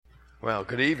Well,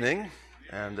 good evening,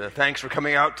 and thanks for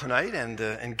coming out tonight and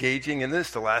engaging in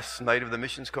this, the last night of the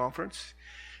missions conference.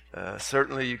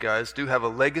 Certainly you guys do have a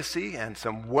legacy and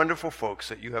some wonderful folks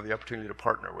that you have the opportunity to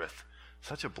partner with.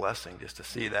 Such a blessing just to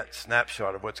see that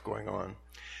snapshot of what's going on.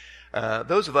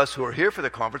 Those of us who are here for the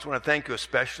conference, I want to thank you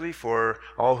especially for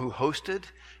all who hosted,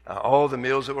 all the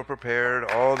meals that were prepared,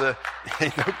 all the...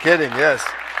 no kidding, yes.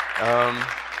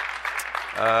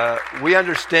 We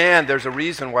understand there's a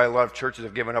reason why a lot of churches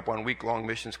have given up on week-long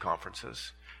missions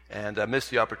conferences and missed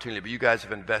the opportunity, but you guys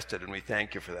have invested, and we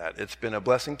thank you for that. It's been a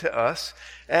blessing to us,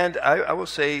 and I will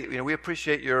say, we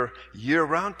appreciate your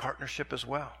year-round partnership as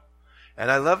well. And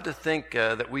I love to think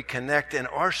that we connect and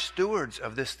are stewards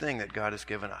of this thing that God has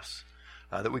given us,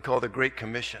 that we call the Great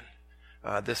Commission.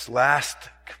 This last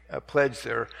pledge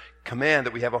or command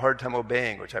that we have a hard time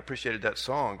obeying, which I appreciated that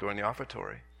song during the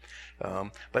offertory.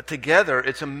 But together,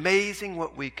 it's amazing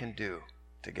what we can do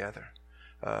together.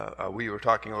 We were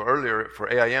talking earlier for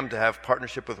AIM to have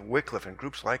partnership with Wycliffe and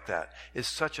groups like that is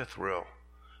such a thrill.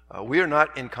 We are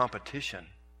not in competition.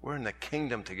 We're in the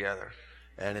kingdom together,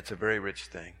 and it's a very rich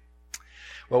thing.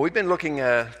 Well, we've been looking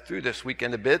through this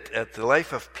weekend a bit at the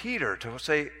life of Peter to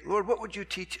say, Lord, what would you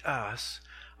teach us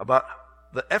about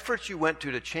the efforts you went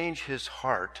to change his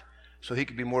heart so he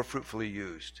could be more fruitfully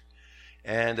used?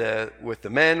 And with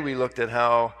the men, we looked at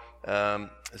how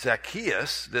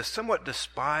Zacchaeus, this somewhat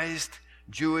despised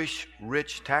Jewish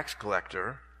rich tax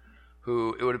collector,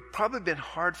 who it would have probably been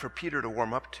hard for Peter to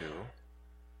warm up to,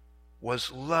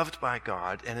 was loved by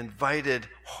God and invited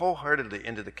wholeheartedly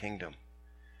into the kingdom.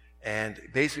 And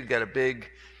basically got a big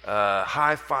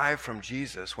high five from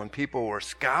Jesus when people were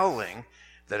scowling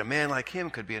that a man like him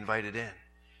could be invited in.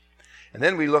 And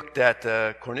then we looked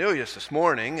at Cornelius this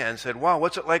morning and said, wow,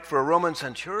 what's it like for a Roman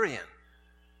centurion?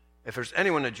 If there's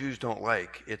anyone the Jews don't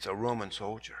like, it's a Roman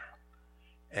soldier.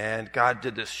 And God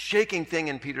did this shaking thing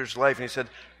in Peter's life, and he said,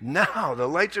 now the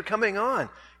lights are coming on.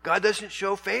 God doesn't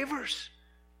show favors.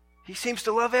 He seems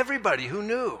to love everybody. Who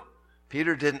knew?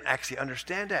 Peter didn't actually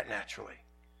understand that naturally.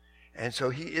 And so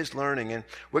he is learning. And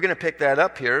we're going to pick that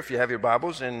up here, if you have your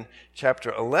Bibles, in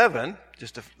chapter 11,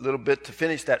 just a little bit to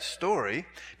finish that story.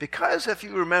 Because if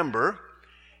you remember,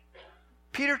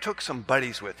 Peter took some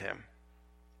buddies with him.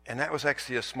 And that was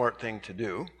actually a smart thing to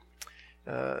do.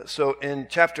 So in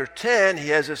chapter 10, he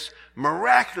has this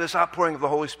miraculous outpouring of the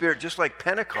Holy Spirit, just like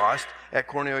Pentecost at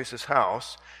Cornelius'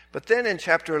 house. But then in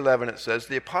chapter 11, it says,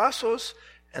 the apostles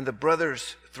and the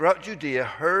brothers throughout Judea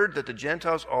heard that the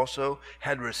Gentiles also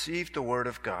had received the word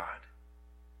of God.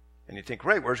 And you think,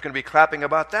 right, we're just going to be clapping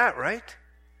about that, right?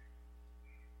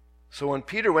 So when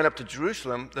Peter went up to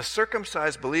Jerusalem, the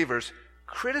circumcised believers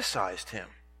criticized him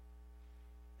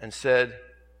and said,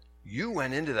 you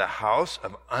went into the house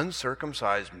of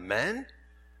uncircumcised men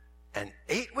and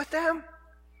ate with them?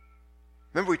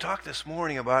 Remember, we talked this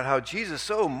morning about how Jesus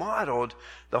so modeled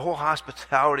the whole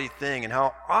hospitality thing and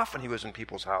how often he was in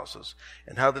people's houses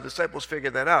and how the disciples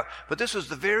figured that out. But this was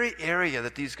the very area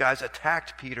that these guys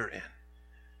attacked Peter in.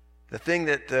 The thing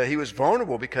that he was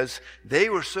vulnerable because they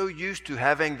were so used to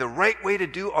having the right way to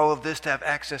do all of this to have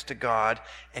access to God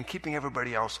and keeping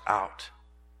everybody else out.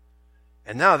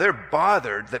 And now they're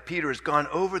bothered that Peter has gone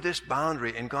over this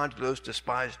boundary and gone to those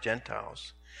despised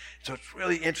Gentiles. So it's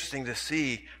really interesting to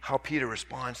see how Peter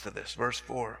responds to this. Verse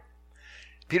 4.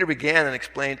 Peter began and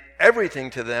explained everything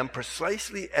to them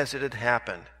precisely as it had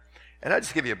happened. And I'll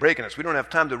just give you a break in this. We don't have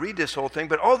time to read this whole thing,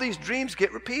 but all these dreams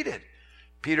get repeated.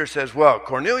 Peter says, well,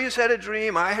 Cornelius had a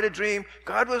dream, I had a dream.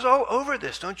 God was all over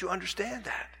this. Don't you understand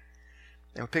that?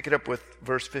 And we'll pick it up with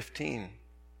verse 15.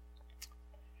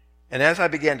 And as I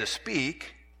began to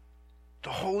speak, the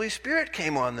Holy Spirit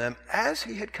came on them as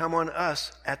he had come on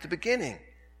us at the beginning.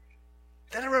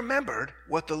 Then I remembered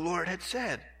what the Lord had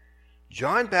said.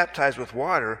 John baptized with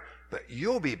water, but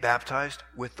you'll be baptized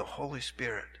with the Holy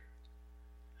Spirit.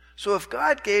 So if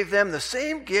God gave them the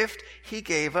same gift he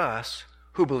gave us,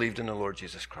 who believed in the Lord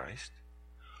Jesus Christ,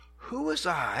 who was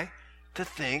I to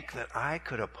think that I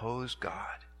could oppose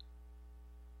God?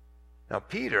 Now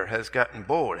Peter has gotten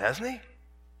bold, hasn't he?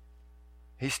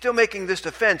 He's still making this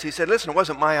defense. He said, listen, it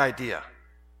wasn't my idea.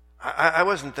 I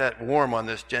wasn't that warm on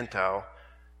this Gentile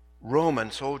Roman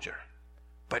soldier.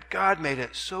 But God made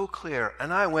it so clear.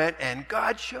 And I went and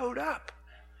God showed up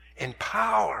in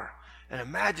power and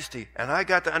in majesty. And I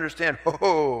got to understand,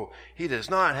 he does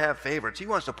not have favorites. He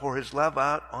wants to pour his love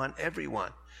out on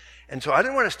everyone. And so I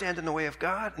didn't want to stand in the way of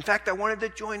God. In fact, I wanted to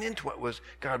join into what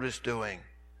God was doing.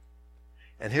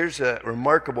 And here's a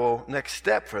remarkable next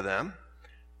step for them.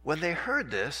 When they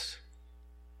heard this,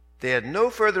 they had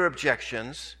no further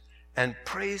objections and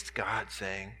praised God,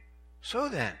 saying, so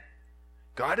then,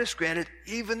 God has granted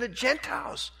even the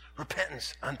Gentiles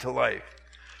repentance unto life.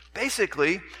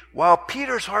 Basically, while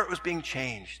Peter's heart was being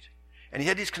changed, and he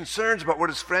had these concerns about what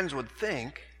his friends would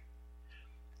think,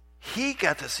 he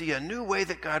got to see a new way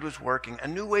that God was working, a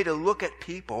new way to look at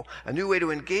people, a new way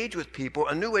to engage with people,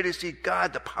 a new way to see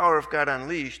God, the power of God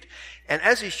unleashed. And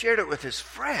as he shared it with his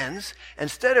friends,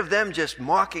 instead of them just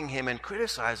mocking him and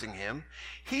criticizing him,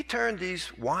 he turned these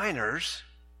whiners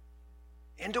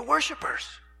into worshipers.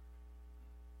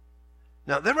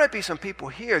 Now, there might be some people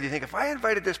here that you think, if I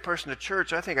invited this person to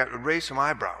church, I think I would raise some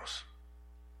eyebrows.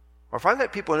 Or if I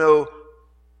let people know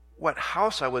what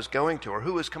house I was going to, or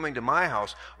who was coming to my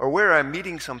house, or where I'm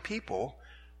meeting some people,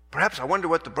 perhaps I wonder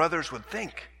what the brothers would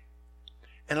think.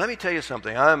 And let me tell you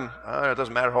something. It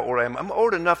doesn't matter how old I am. I'm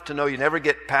old enough to know you never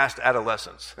get past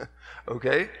adolescence.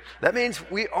 Okay? That means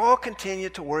we all continue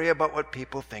to worry about what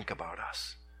people think about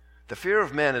us. The fear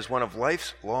of men is one of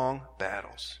life's long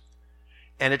battles.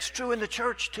 And it's true in the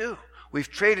church, too. We've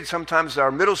traded sometimes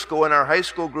our middle school and our high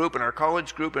school group and our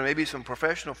college group and maybe some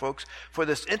professional folks for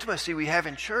this intimacy we have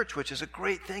in church, which is a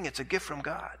great thing. It's a gift from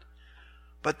God.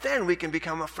 But then we can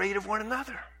become afraid of one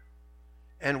another.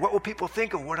 And what will people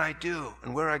think of what I do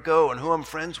and where I go and who I'm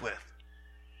friends with?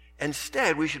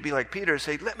 Instead, we should be like Peter and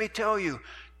say, let me tell you,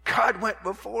 God went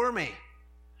before me.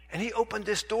 And he opened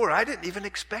this door. I didn't even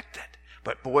expect it.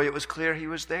 But boy, it was clear he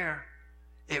was there.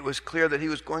 It was clear that he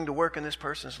was going to work in this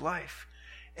person's life.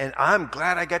 And I'm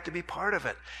glad I got to be part of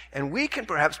it. And we can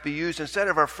perhaps be used, instead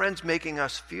of our friends making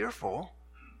us fearful,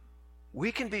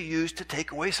 we can be used to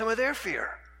take away some of their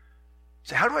fear.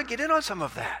 Say, how do I get in on some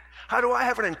of that? How do I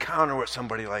have an encounter with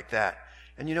somebody like that?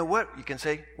 And you know what? You can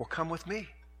say, well, come with me.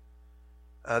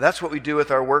 That's what we do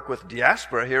with our work with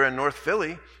diaspora here in North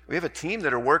Philly. We have a team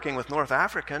that are working with North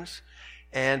Africans.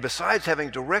 And besides having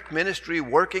direct ministry,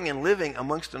 working and living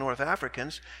amongst the North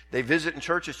Africans, they visit in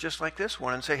churches just like this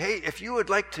one and say, hey, if you would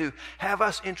like to have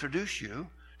us introduce you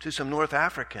to some North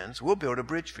Africans, we'll build a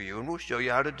bridge for you and we'll show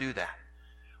you how to do that.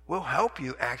 We'll help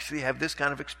you actually have this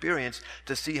kind of experience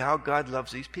to see how God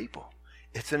loves these people.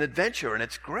 It's an adventure and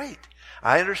it's great.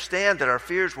 I understand that our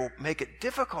fears will make it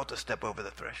difficult to step over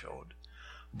the threshold.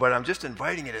 But I'm just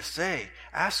inviting you to say,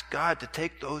 ask God to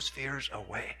take those fears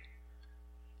away.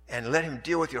 And let him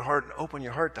deal with your heart and open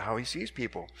your heart to how he sees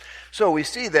people. So we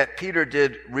see that Peter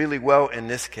did really well in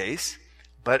this case,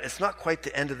 but it's not quite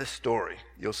the end of the story.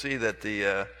 You'll see that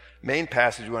the main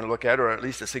passage we want to look at, or at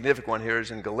least a significant one here,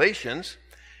 is in Galatians.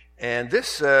 And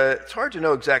this, it's hard to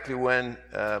know exactly when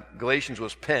Galatians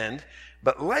was penned,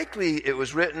 but likely it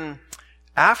was written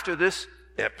after this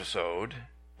episode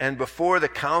and before the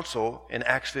council in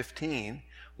Acts 15,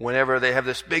 whenever they have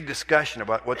this big discussion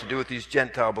about what to do with these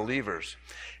Gentile believers.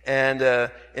 And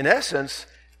in essence,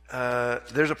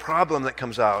 there's a problem that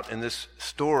comes out in this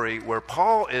story where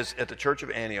Paul is at the church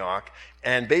of Antioch,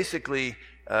 and basically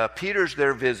Peter's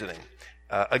there visiting.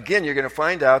 Again, you're going to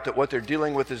find out that what they're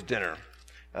dealing with is dinner.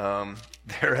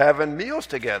 They're having meals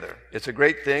together. It's a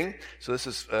great thing. So this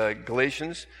is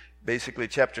Galatians, basically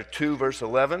chapter 2, verse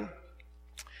 11.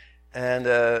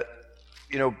 And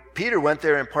Peter went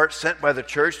there in part sent by the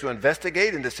church to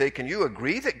investigate and to say, can you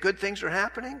agree that good things are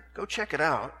happening? Go check it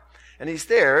out. And he's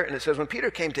there, and it says, when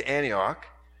Peter came to Antioch,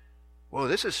 whoa,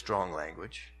 this is strong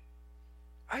language.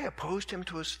 I opposed him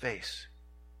to his face.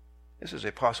 This is the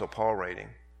Apostle Paul writing.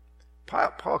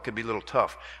 Paul could be a little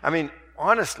tough. I mean,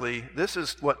 honestly, this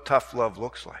is what tough love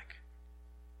looks like.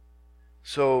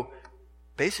 So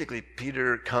basically,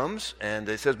 Peter comes, and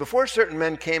it says, before certain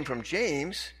men came from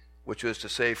James, which was to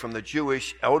say from the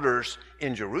Jewish elders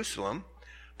in Jerusalem,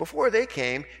 before they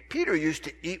came, Peter used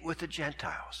to eat with the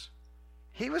Gentiles.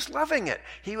 He was loving it.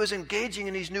 He was engaging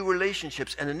in these new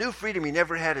relationships and a new freedom he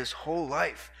never had his whole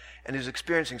life. And he was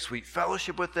experiencing sweet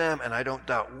fellowship with them, and I don't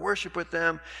doubt worship with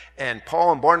them. And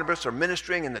Paul and Barnabas are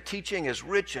ministering, and the teaching is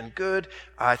rich and good.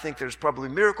 I think there's probably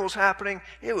miracles happening.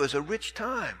 It was a rich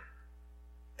time.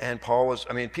 And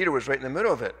Peter was right in the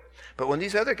middle of it. But when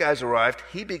these other guys arrived,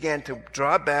 he began to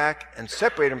draw back and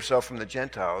separate himself from the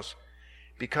Gentiles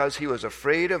because he was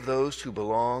afraid of those who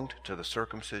belonged to the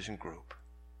circumcision group.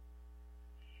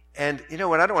 And you know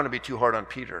what? I don't want to be too hard on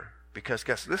Peter because,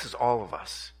 guess, this is all of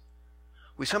us.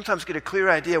 We sometimes get a clear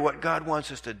idea what God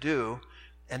wants us to do,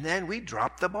 and then we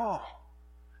drop the ball.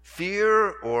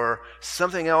 Fear or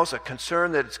something else, a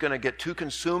concern that it's going to get too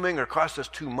consuming or cost us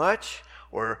too much,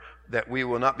 or that we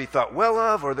will not be thought well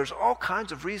of, or there's all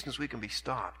kinds of reasons we can be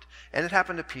stopped. And it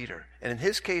happened to Peter. And in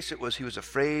his case, he was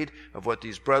afraid of what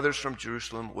these brothers from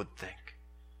Jerusalem would think.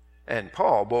 And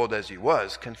Paul, bold as he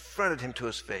was, confronted him to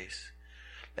his face.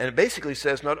 And it basically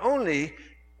says, not only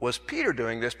was Peter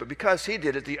doing this, but because he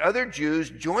did it, the other Jews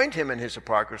joined him in his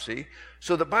hypocrisy,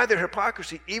 so that by their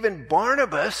hypocrisy, even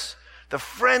Barnabas, the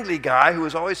friendly guy who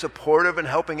was always supportive and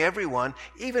helping everyone,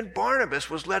 even Barnabas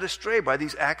was led astray by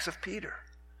these acts of Peter.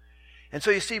 And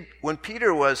so you see, when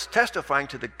Peter was testifying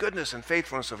to the goodness and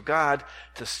faithfulness of God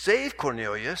to save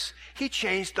Cornelius, he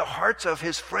changed the hearts of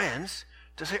his friends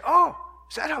to say, oh,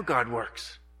 is that how God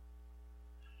works?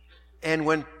 And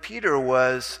when Peter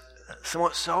was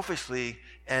somewhat selfishly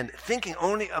and thinking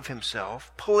only of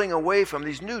himself, pulling away from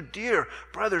these new dear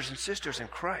brothers and sisters in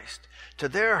Christ, to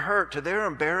their hurt, to their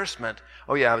embarrassment,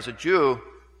 oh yeah, I was a Jew,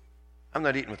 I'm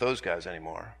not eating with those guys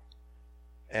anymore.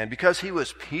 And because he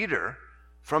was Peter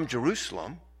from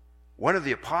Jerusalem, one of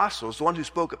the apostles, the one who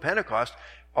spoke at Pentecost,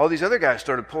 all these other guys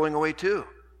started pulling away too.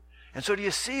 And so do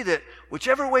you see that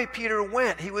whichever way Peter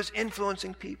went, he was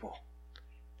influencing people.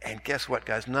 And guess what,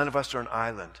 guys? None of us are an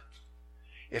island.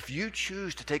 If you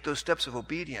choose to take those steps of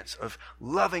obedience, of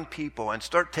loving people, and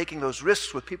start taking those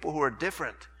risks with people who are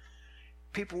different,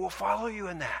 people will follow you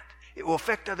in that. It will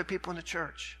affect other people in the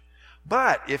church.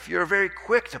 But if you're very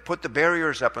quick to put the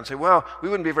barriers up and say, well, we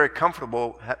wouldn't be very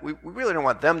comfortable, we really don't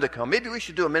want them to come. Maybe we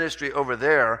should do a ministry over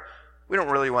there. We don't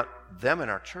really want them in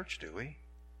our church, do we?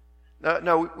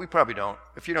 No, we probably don't.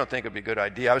 If you don't think it'd be a good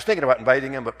idea. I was thinking about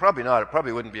inviting him, but probably not. It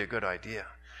probably wouldn't be a good idea.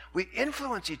 We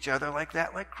influence each other like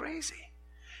that, like crazy.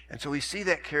 And so we see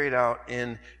that carried out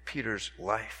in Peter's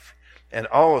life. And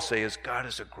all I'll say is God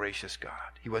is a gracious God.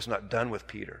 He was not done with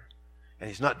Peter. And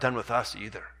he's not done with us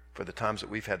either for the times that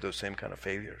we've had those same kind of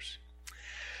failures.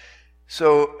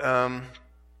 So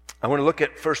I want to look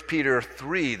at 1 Peter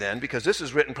 3 then, because this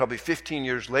is written probably 15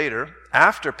 years later.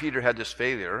 After Peter had this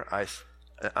failure,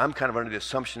 I'm kind of under the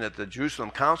assumption that the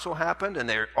Jerusalem Council happened, and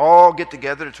they all get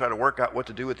together to try to work out what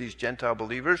to do with these Gentile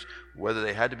believers, whether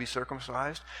they had to be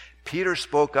circumcised. Peter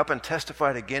spoke up and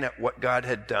testified again at what God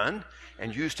had done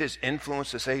and used his influence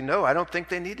to say, no, I don't think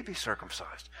they need to be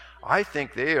circumcised. I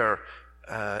think they are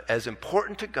as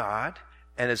important to God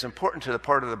and as important to the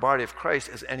part of the body of Christ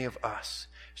as any of us.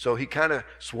 So he kind of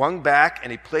swung back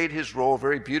and he played his role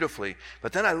very beautifully.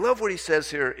 But then I love what he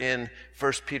says here in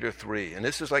 1 Peter 3. And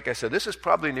this is, like I said, this is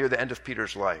probably near the end of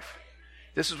Peter's life.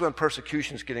 This is when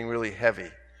persecution is getting really heavy.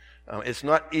 It's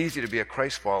not easy to be a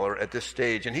Christ follower at this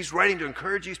stage. And he's writing to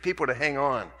encourage these people to hang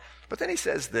on. But then he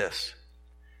says this,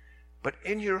 but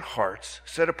in your hearts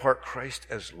set apart Christ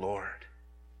as Lord.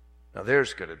 Now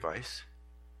there's good advice.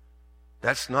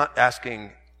 That's not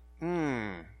asking,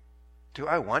 do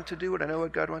I want to do what I know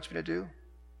what God wants me to do?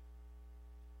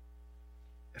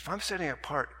 If I'm setting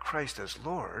apart Christ as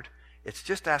Lord, it's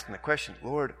just asking the question,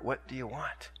 Lord, what do you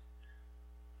want?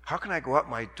 How can I go out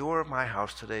my door of my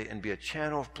house today and be a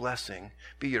channel of blessing,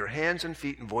 be your hands and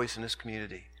feet and voice in this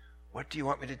community? What do you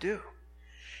want me to do?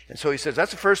 And so he says,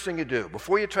 that's the first thing you do.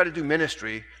 Before you try to do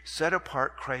ministry, set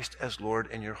apart Christ as Lord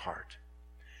in your heart.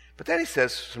 But then he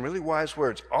says some really wise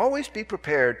words. Always be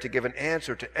prepared to give an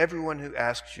answer to everyone who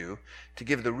asks you, to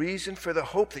give the reason for the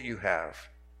hope that you have.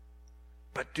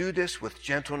 But do this with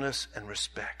gentleness and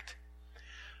respect.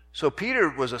 So Peter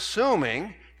was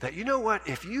assuming that, you know what,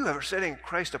 if you are setting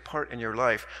Christ apart in your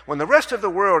life, when the rest of the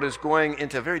world is going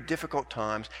into very difficult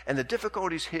times and the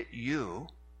difficulties hit you,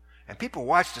 and people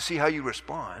watch to see how you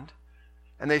respond,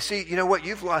 and they see, you know what,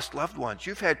 you've lost loved ones,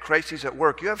 you've had crises at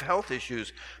work, you have health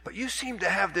issues, but you seem to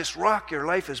have this rock your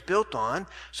life is built on,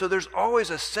 so there's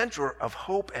always a center of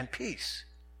hope and peace.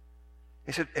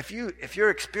 He said, if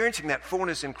you're experiencing that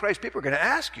fullness in Christ, people are going to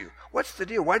ask you, what's the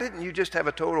deal? Why didn't you just have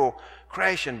a total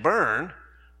crash and burn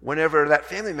whenever that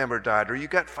family member died, or you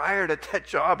got fired at that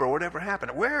job, or whatever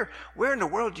happened? Where in the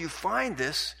world do you find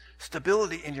this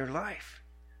stability in your life?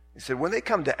 He said, when they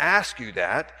come to ask you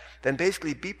that, then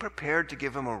basically be prepared to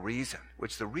give them a reason,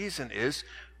 which the reason is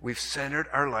we've centered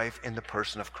our life in the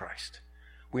person of Christ.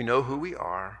 We know who we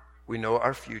are. We know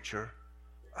our future.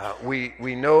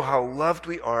 We know how loved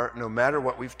we are no matter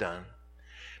what we've done.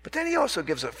 But then he also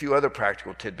gives a few other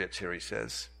practical tidbits here. He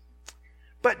says,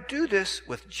 but do this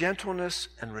with gentleness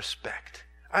and respect.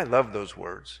 I love those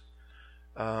words.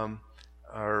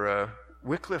 Our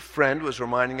Wycliffe friend was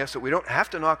reminding us that we don't have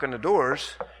to knock on the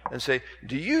doors and say,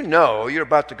 do you know you're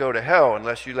about to go to hell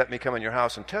unless you let me come in your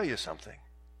house and tell you something?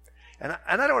 And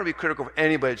I don't want to be critical of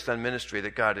anybody that's done ministry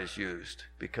that God has used,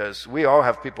 because we all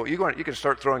have people. You can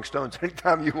start throwing stones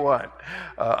anytime you want.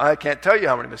 I can't tell you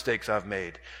how many mistakes I've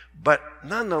made. But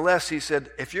nonetheless, he said,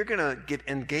 if you're going to get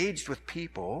engaged with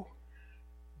people,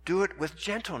 do it with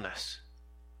gentleness.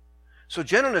 So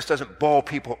gentleness doesn't bowl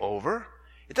people over.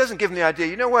 It doesn't give them the idea,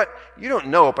 you know what, you don't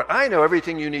know it, but I know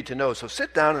everything you need to know, so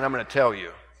sit down and I'm going to tell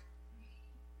you.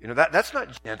 You know, that's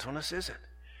not gentleness, is it?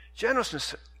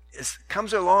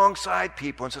 comes alongside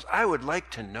people and says, I would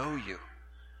like to know you.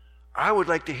 I would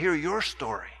like to hear your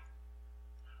story.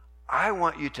 I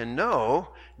want you to know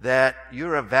that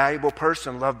you're a valuable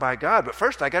person loved by God. But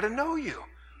first, I got to know you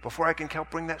before I can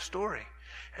help bring that story.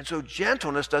 And so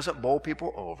gentleness doesn't bowl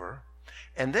people over.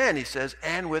 And then he says,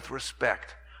 and with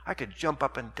respect. I could jump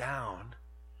up and down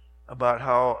about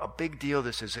how a big deal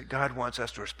this is, that God wants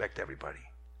us to respect everybody.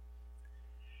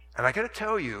 And I got to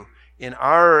tell you, in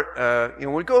our,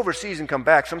 when we go overseas and come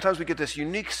back, sometimes we get this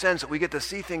unique sense that we get to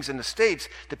see things in the States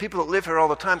that people that live here all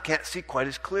the time can't see quite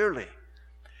as clearly.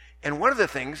 And one of the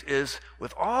things is,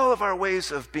 with all of our ways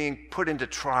of being put into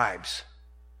tribes,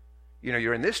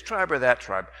 you're in this tribe or that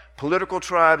tribe, political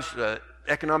tribes,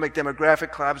 economic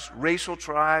demographic tribes, racial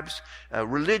tribes,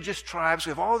 religious tribes. We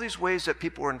have all these ways that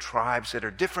people are in tribes that are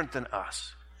different than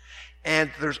us. And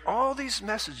there's all these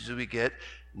messages we get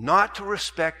not to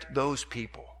respect those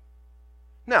people.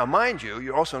 Now, mind you,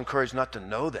 you're also encouraged not to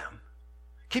know them.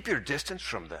 Keep your distance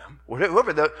from them,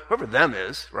 whoever them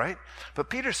is, right? But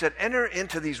Peter said, enter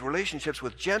into these relationships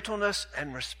with gentleness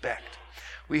and respect.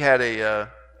 We had a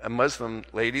Muslim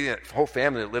lady, a whole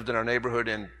family that lived in our neighborhood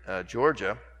in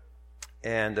Georgia,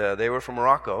 and they were from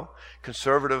Morocco,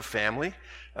 conservative family.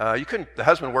 The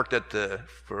husband worked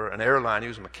for an airline. He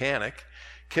was a mechanic.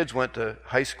 Kids went to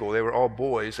high school. They were all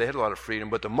boys. They had a lot of freedom,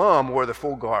 but the mom wore the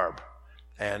full garb.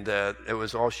 And it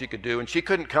was all she could do. And she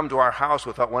couldn't come to our house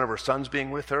without one of her sons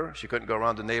being with her. She couldn't go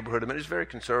around the neighborhood. I mean, it was very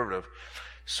conservative.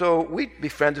 So we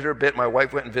befriended her a bit. My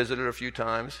wife went and visited her a few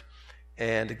times.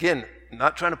 And again,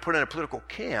 not trying to put in a political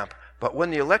camp, but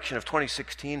when the election of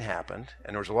 2016 happened,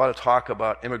 and there was a lot of talk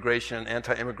about immigration and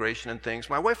anti-immigration and things,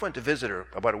 my wife went to visit her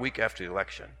about a week after the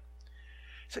election.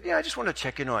 Said, I just wanted to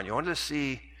check in on you. I wanted to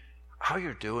see how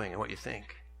you're doing and what you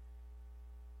think.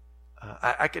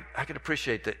 I could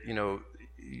appreciate that,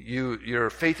 your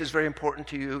faith is very important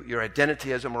to you. Your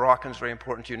identity as a Moroccan is very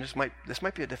important to you. And this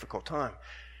might be a difficult time.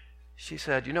 She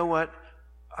said, you know what?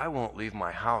 I won't leave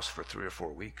my house for 3 or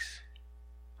 4 weeks.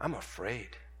 I'm afraid.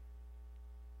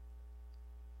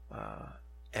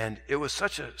 And it was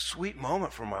such a sweet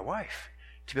moment for my wife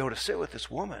to be able to sit with this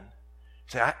woman.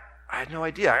 Say, I had no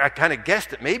idea. I kind of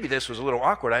guessed that maybe this was a little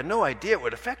awkward. I had no idea it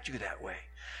would affect you that way.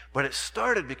 But it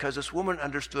started because this woman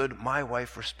understood my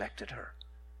wife respected her.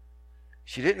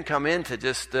 She didn't come in to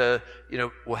just,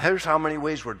 here's how many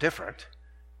ways we're different.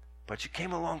 But she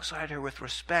came alongside her with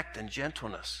respect and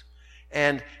gentleness.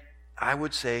 And I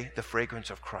would say the fragrance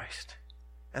of Christ.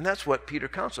 And that's what Peter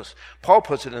counsels. Paul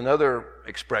puts it in another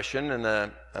expression, and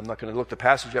I'm not going to look the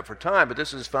passage up for time, but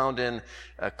this is found in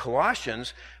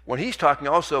Colossians, when he's talking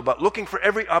also about looking for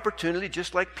every opportunity,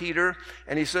 just like Peter.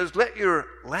 And he says, let your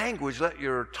language, let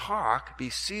your talk be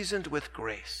seasoned with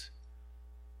grace.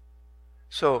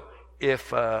 So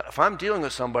if I'm dealing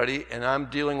with somebody and I'm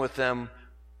dealing with them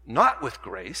not with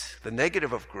grace, the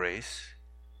negative of grace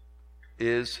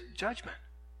is judgment.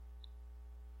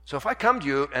 So if I come to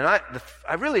you and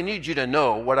I really need you to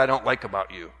know what I don't like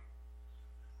about you.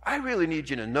 I really need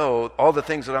you to know all the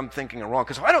things that I'm thinking are wrong.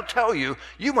 Because if I don't tell you,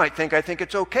 you might think I think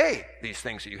it's okay, these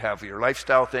things that you have, your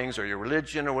lifestyle things or your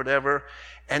religion or whatever.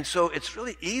 And so it's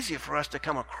really easy for us to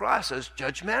come across as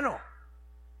judgmental.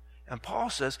 And Paul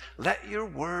says, let your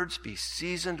words be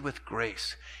seasoned with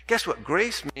grace. Guess what?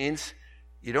 Grace means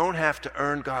you don't have to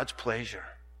earn God's pleasure.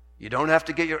 You don't have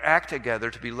to get your act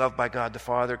together to be loved by God the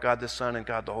Father, God the Son, and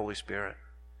God the Holy Spirit.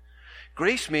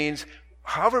 Grace means,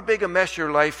 however big a mess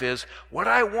your life is, what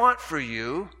I want for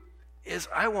you is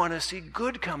I want to see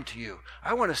good come to you.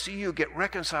 I want to see you get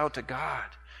reconciled to God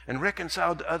and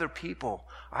reconciled to other people.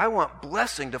 I want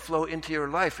blessing to flow into your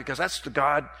life because that's the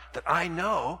God that I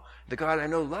know. The God I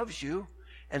know loves you.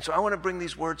 And so I want to bring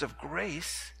these words of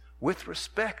grace with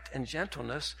respect and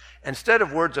gentleness, instead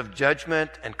of words of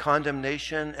judgment and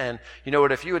condemnation. And you know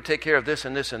what, if you would take care of this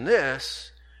and this and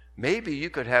this, maybe you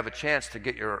could have a chance to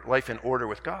get your life in order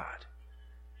with God.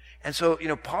 And so,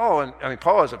 Paul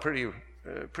is a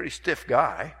pretty stiff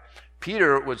guy.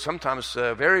 Peter was sometimes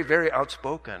very, very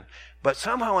outspoken. But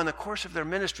somehow in the course of their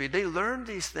ministry, they learned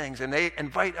these things, and they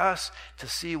invite us to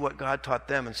see what God taught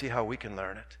them and see how we can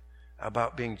learn it.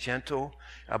 About being gentle,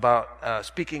 about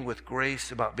speaking with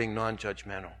grace, about being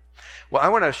non-judgmental. Well, I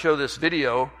want to show this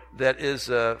video that is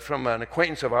from an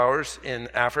acquaintance of ours in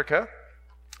Africa,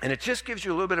 and it just gives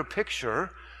you a little bit of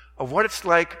picture of what it's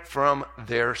like from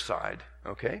their side,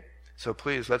 okay? So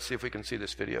please, let's see if we can see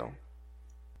this video.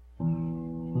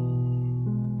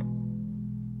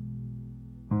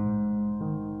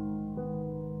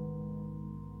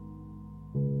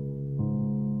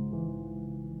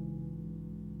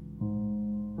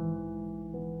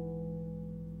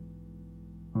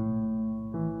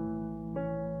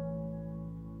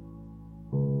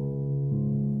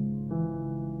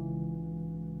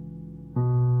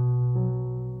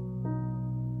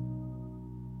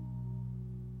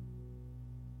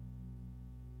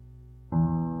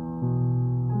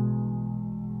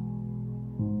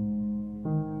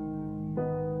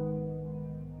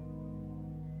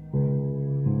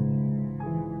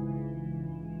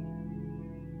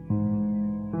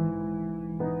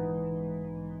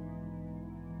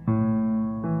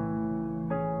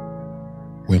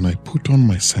 I put on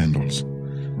my sandals,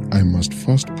 I must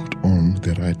first put on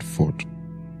the right foot.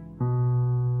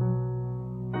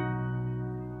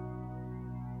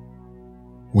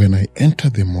 When I enter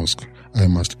the mosque, I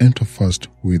must enter first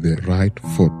with the right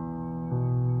foot.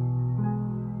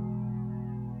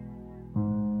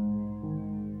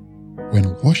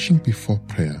 When washing before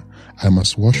prayer, I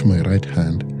must wash my right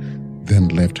hand, then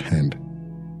left hand.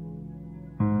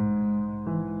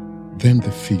 Then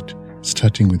the feet,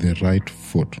 starting with the right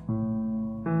foot.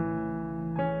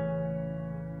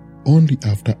 Only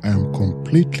after I am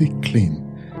completely clean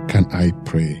can I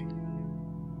pray.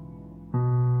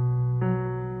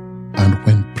 And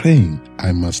when praying,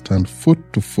 I must stand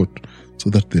foot to foot so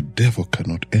that the devil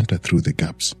cannot enter through the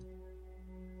gaps.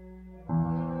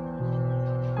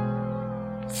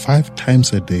 5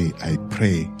 times a day I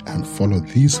pray and follow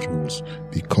these rules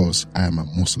because I am a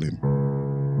Muslim.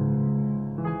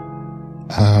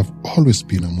 I have always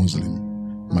been a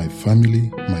Muslim. My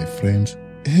family, my friends,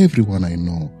 everyone I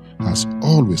know has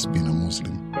always been a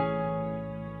Muslim.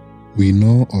 We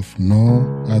know of no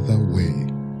other way.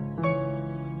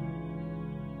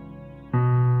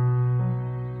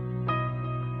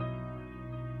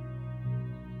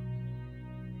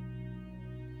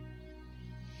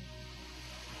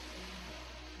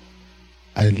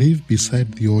 I live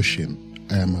beside the ocean.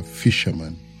 I am a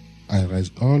fisherman. I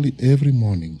rise early every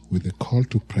morning with a call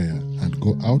to prayer and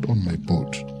go out on my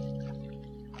boat.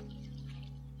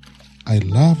 I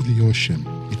love the ocean.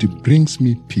 It brings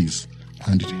me peace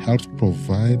and it helps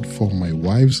provide for my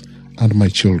wives and my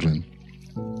children.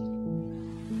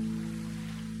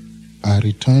 I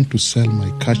return to sell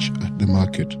my catch at the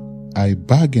market. I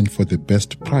bargain for the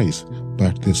best price,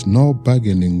 but there's no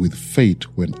bargaining with fate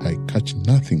when I catch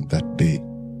nothing that day.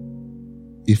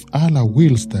 If Allah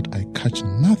wills that I catch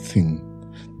nothing,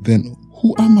 then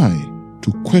who am I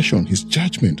to question His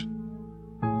judgment?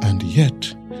 And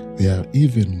yet, there are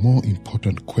even more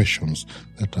important questions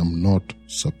that I'm not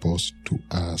supposed to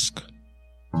ask.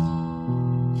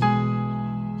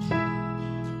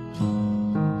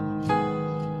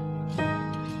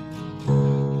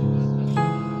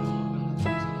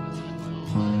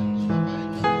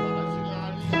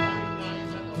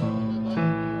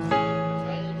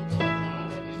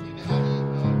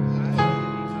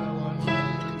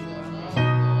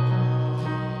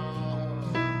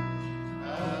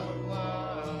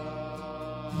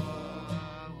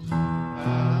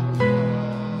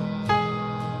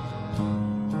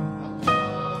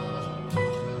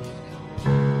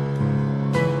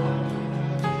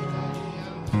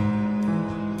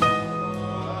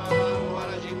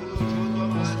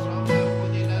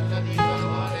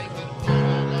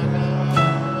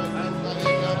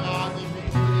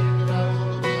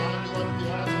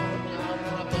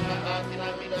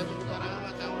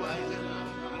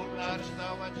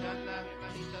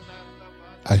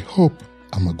 I hope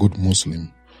I'm a good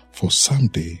Muslim, for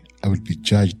someday I will be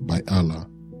judged by Allah.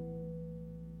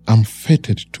 I'm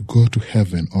fated to go to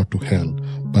heaven or to hell,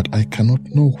 but I cannot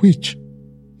know which.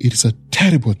 It is a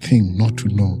terrible thing not to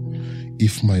know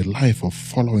if my life of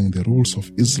following the rules of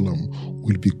Islam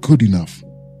will be good enough.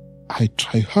 I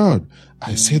try hard,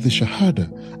 I say the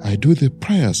Shahada, I do the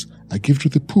prayers, I give to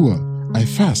the poor, I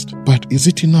fast, but is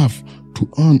it enough to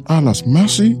earn Allah's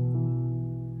mercy?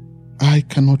 I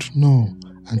cannot know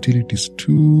until it is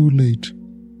too late.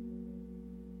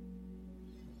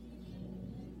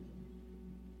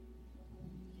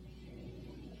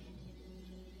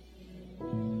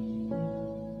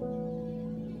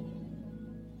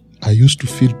 I used to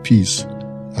feel peace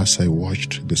as I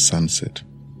watched the sunset.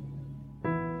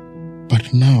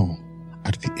 But now,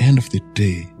 at the end of the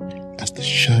day, as the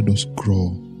shadows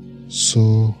grow,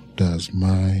 so does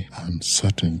my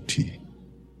uncertainty.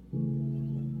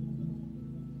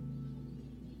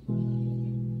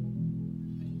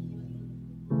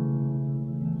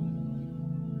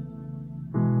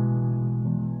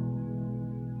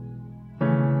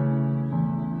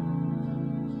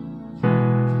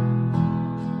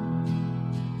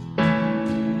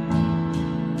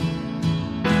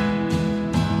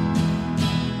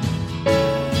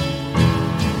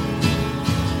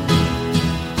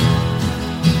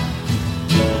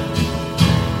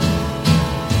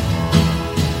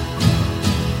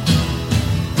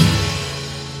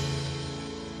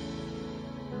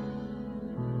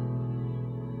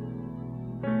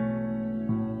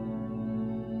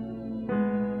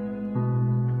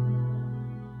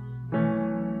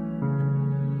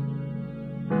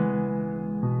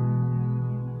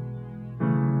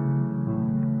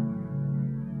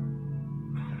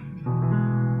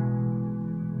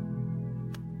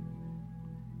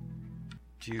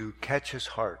 Do you catch his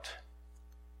heart?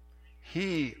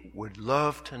 he would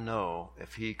love to know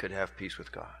if he could have peace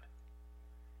with God.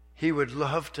 He would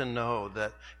love to know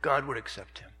that God would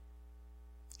accept him.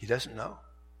 He doesn't know.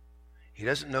 He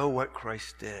doesn't know what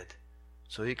Christ did,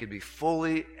 so he could be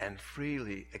fully and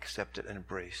freely accepted and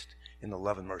embraced in the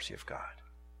love and mercy of God.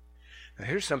 Now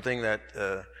here's something that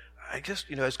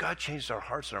as God changes our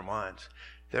hearts and our minds,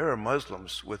 there are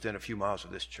Muslims within a few miles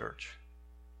of this church.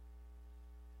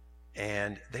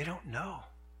 And they don't know.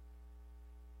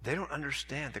 They don't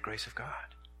understand the grace of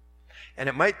God. And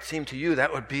it might seem to you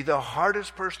that would be the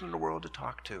hardest person in the world to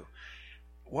talk to.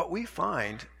 What we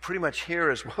find pretty much here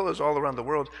as well as all around the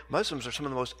world, Muslims are some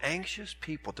of the most anxious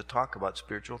people to talk about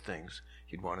spiritual things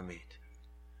you'd want to meet.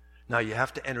 Now you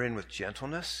have to enter in with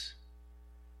gentleness,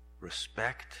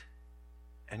 respect,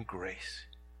 and grace.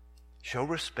 Show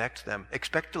respect to them.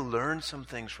 Expect to learn some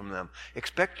things from them.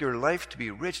 Expect your life to be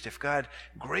enriched if God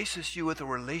graces you with a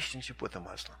relationship with a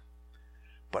Muslim.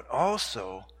 But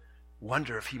also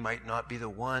wonder if he might not be the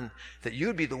one, that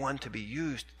you'd be the one to be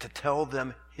used to tell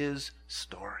them his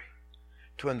story,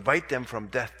 to invite them from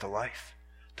death to life,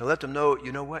 to let them know,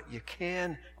 you know what, you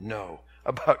can know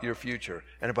about your future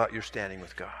and about your standing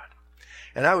with God.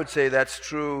 And I would say that's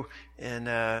true in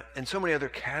so many other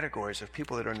categories of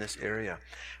people that are in this area.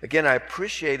 Again, I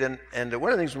appreciate, and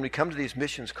one of the things when we come to these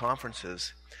missions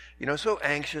conferences, so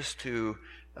anxious to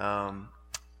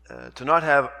not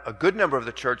have a good number of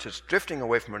the church that's drifting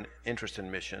away from an interest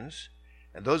in missions,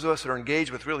 and those of us that are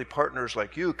engaged with really partners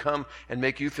like you come and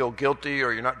make you feel guilty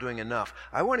or you're not doing enough.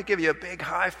 I want to give you a big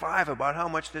high five about how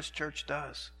much this church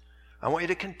does. I want you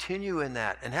to continue in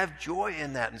that and have joy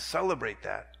in that and celebrate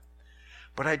that.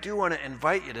 But I do want to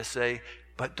invite you to say,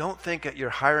 but don't think that you're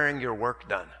hiring your work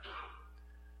done.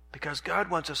 Because God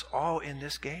wants us all in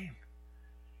this game.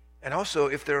 And also,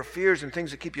 if there are fears and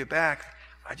things that keep you back,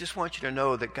 I just want you to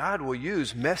know that God will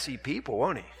use messy people,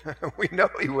 won't he? We know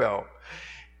he will.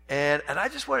 And I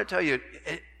just want to tell you,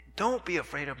 don't be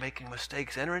afraid of making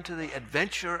mistakes. Enter into the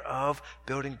adventure of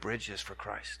building bridges for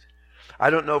Christ. I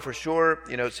don't know for sure.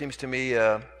 It seems to me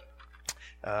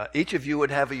each of you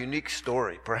would have a unique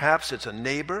story. Perhaps it's a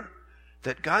neighbor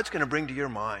that God's going to bring to your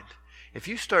mind. If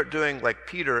you start doing like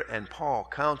Peter and Paul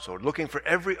counseled, looking for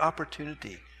every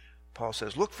opportunity, Paul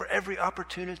says, look for every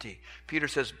opportunity. Peter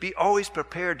says, be always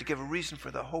prepared to give a reason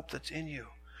for the hope that's in you.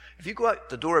 If you go out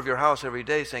the door of your house every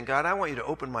day saying, God, I want you to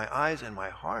open my eyes and my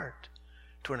heart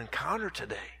to an encounter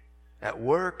today, at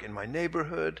work, in my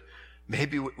neighborhood,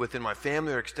 maybe within my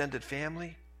family or extended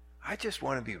family, I just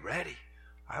want to be ready.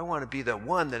 I want to be the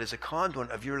one that is a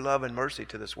conduit of your love and mercy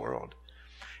to this world.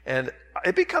 And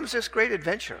it becomes this great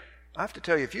adventure. I have to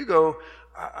tell you, if you go,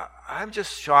 I'm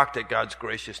just shocked at God's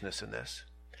graciousness in this.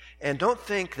 And don't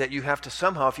think that you have to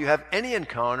somehow, if you have any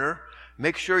encounter,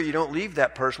 make sure you don't leave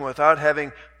that person without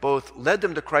having both led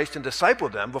them to Christ and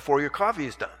discipled them before your coffee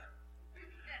is done.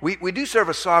 We do serve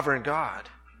a sovereign God.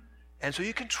 And so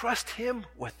you can trust him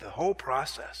with the whole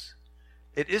process.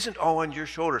 It isn't all on your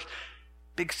shoulders.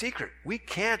 Big secret, we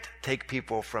can't take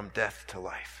people from death to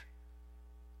life.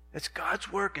 It's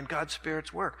God's work and God's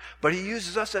Spirit's work. But he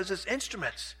uses us as his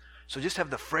instruments. So just have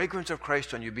the fragrance of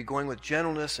Christ on you. Be going with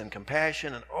gentleness and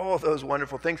compassion and all those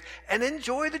wonderful things. And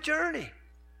enjoy the journey.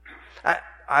 I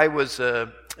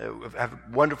have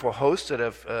wonderful hosts that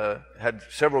I've had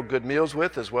several good meals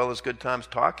with, as well as good times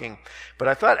talking. But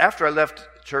I thought after I left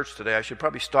church today, I should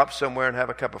probably stop somewhere and have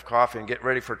a cup of coffee and get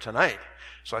ready for tonight.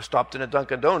 So I stopped in a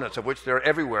Dunkin' Donuts, of which there are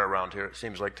everywhere around here, it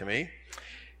seems like to me.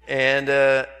 And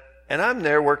I'm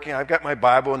there working. I've got my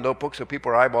Bible and notebook, so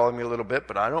people are eyeballing me a little bit,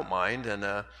 but I don't mind. And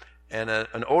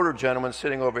an older gentleman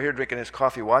sitting over here drinking his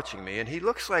coffee watching me, and he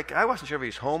looks like, I wasn't sure if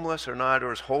he's homeless or not, or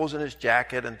there's holes in his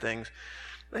jacket and things.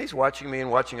 And he's watching me and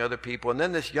watching other people, and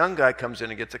then this young guy comes in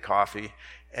and gets a coffee,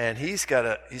 and he's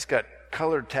got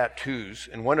colored tattoos,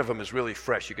 and one of them is really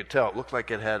fresh. You could tell. It looked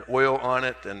like it had oil on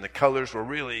it, and the colors were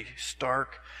really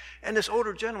stark. And this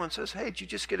older gentleman says, hey, did you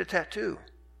just get a tattoo?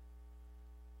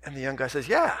 And the young guy says,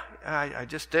 yeah, I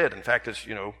just did. In fact, it's,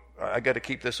 I got to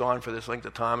keep this on for this length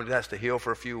of time, and it has to heal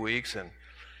for a few weeks. And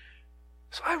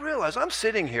so I realize I'm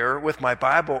sitting here with my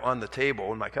Bible on the table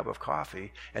and my cup of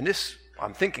coffee, and this,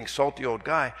 I'm thinking, salty old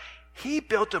guy, he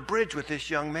built a bridge with this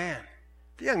young man.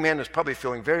 The young man was probably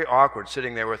feeling very awkward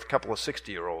sitting there with a couple of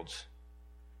 60-year-olds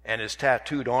and his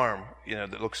tattooed arm,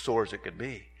 that looks sore as it could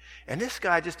be. And this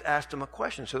guy just asked him a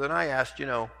question. So then I asked,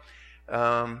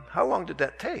 how long did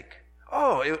that take?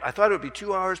 I thought it would be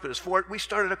 2 hours, but it's 4. We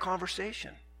started a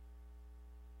conversation.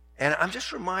 And I'm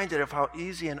just reminded of how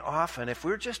easy and often, if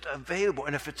we're just available,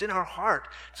 and if it's in our heart,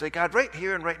 say, God, right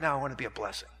here and right now, I want to be a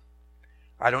blessing.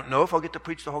 I don't know if I'll get to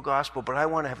preach the whole gospel, but I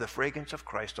want to have the fragrance of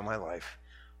Christ on my life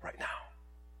right now.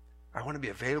 I want to be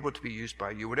available to be used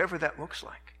by you, whatever that looks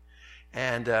like.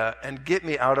 And get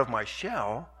me out of my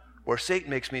shell where Satan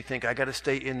makes me think I got to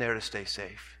stay in there to stay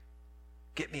safe.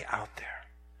 Get me out there.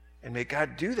 And may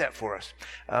God do that for us.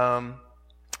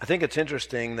 I think it's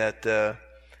interesting that,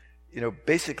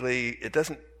 basically it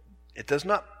does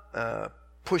not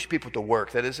push people to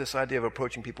work. That is this idea of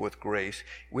approaching people with grace.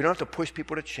 We don't have to push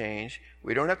people to change.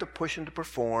 We don't have to push them to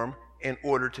perform in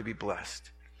order to be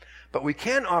blessed. But we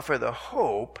can offer the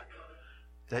hope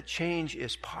that change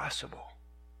is possible.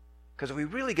 Because if we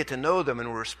really get to know them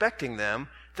and we're respecting them,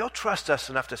 they'll trust us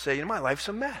enough to say, my life's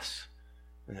a mess.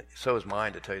 And so is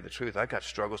mine, to tell you the truth. I've got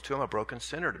struggles too. I'm a broken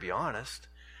sinner, to be honest.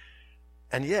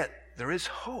 And yet, there is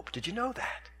hope. Did you know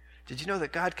that? Did you know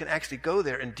that God can actually go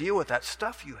there and deal with that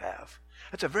stuff you have?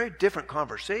 That's a very different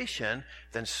conversation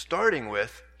than starting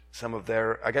with some of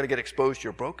I got to get exposed to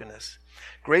your brokenness.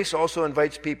 Grace also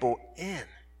invites people in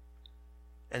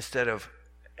instead of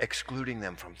excluding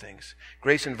them from things.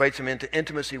 Grace invites them into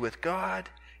intimacy with God,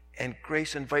 and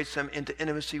grace invites them into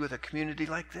intimacy with a community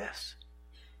like this.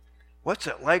 What's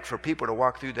it like for people to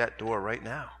walk through that door right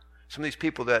now? Some of these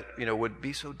people that, would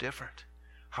be so different.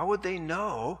 How would they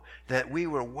know that we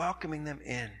were welcoming them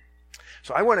in?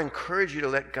 So I want to encourage you to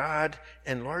let God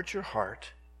enlarge your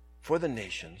heart for the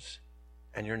nations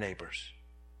and your neighbors.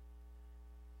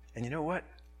 And you know what?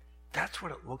 That's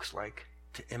what it looks like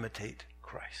to imitate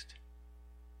Christ.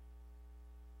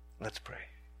 Let's pray.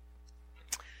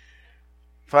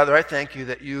 Father, I thank you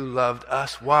that you loved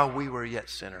us while we were yet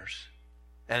sinners.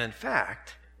 And in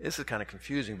fact, this is kind of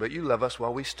confusing, but you love us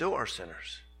while we still are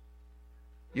sinners.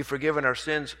 You've forgiven our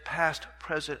sins past,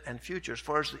 present, and future as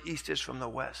far as the east is from the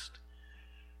west.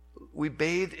 We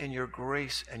bathe in your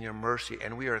grace and your mercy,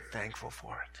 and we are thankful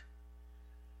for it.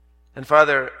 And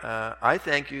Father, I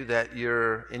thank you that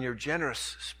in your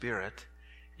generous spirit,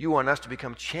 you want us to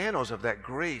become channels of that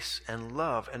grace and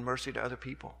love and mercy to other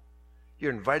people.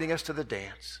 You're inviting us to the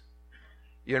dance.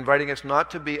 You're inviting us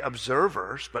not to be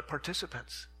observers, but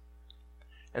participants.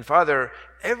 And Father,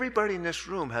 everybody in this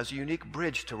room has a unique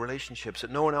bridge to relationships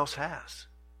that no one else has.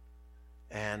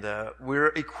 And we're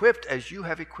equipped as you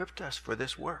have equipped us for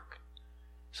this work.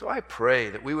 So I pray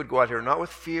that we would go out here not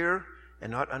with fear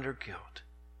and not under guilt,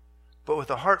 but with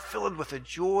a heart filled with a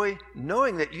joy,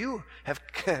 knowing that you have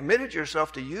committed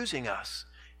yourself to using us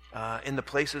in the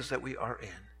places that we are in.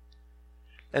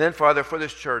 And then, Father, for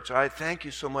this church, I thank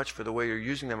you so much for the way you're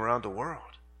using them around the world.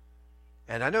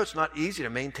 And I know it's not easy to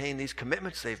maintain these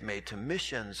commitments they've made to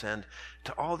missions and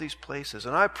to all these places.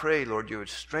 And I pray, Lord, you would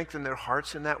strengthen their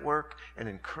hearts in that work and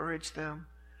encourage them.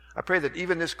 I pray that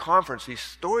even this conference, these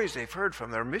stories they've heard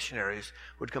from their missionaries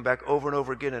would come back over and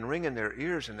over again and ring in their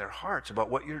ears and their hearts about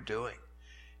what you're doing.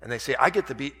 And they say, I get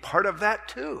to be part of that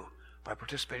too by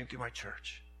participating through my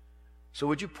church. So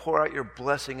would you pour out your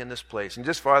blessing in this place? And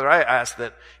just, Father, I ask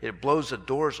that it blows the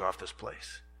doors off this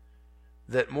place,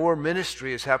 that more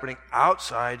ministry is happening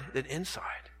outside than inside,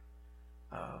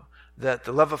 that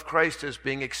the love of Christ is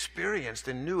being experienced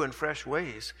in new and fresh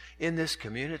ways in this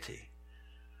community.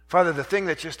 Father, the thing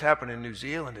that just happened in New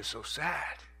Zealand is so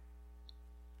sad.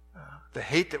 The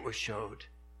hate that was showed.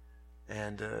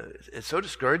 And it's so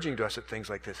discouraging to us that things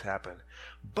like this happen.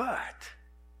 But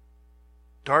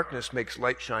darkness makes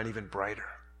light shine even brighter.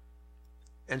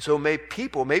 And so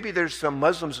maybe there's some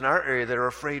Muslims in our area that are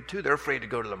afraid too. They're afraid to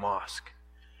go to the mosque.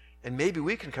 And maybe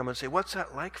we can come and say, what's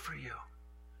that like for you?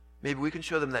 Maybe we can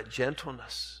show them that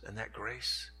gentleness and that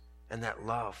grace and that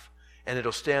love. And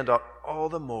it'll stand out all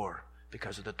the more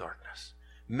because of the darkness.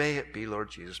 May it be,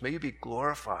 Lord Jesus. May you be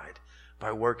glorified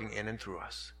by working in and through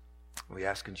us. We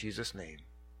ask in Jesus' name.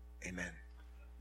 Amen.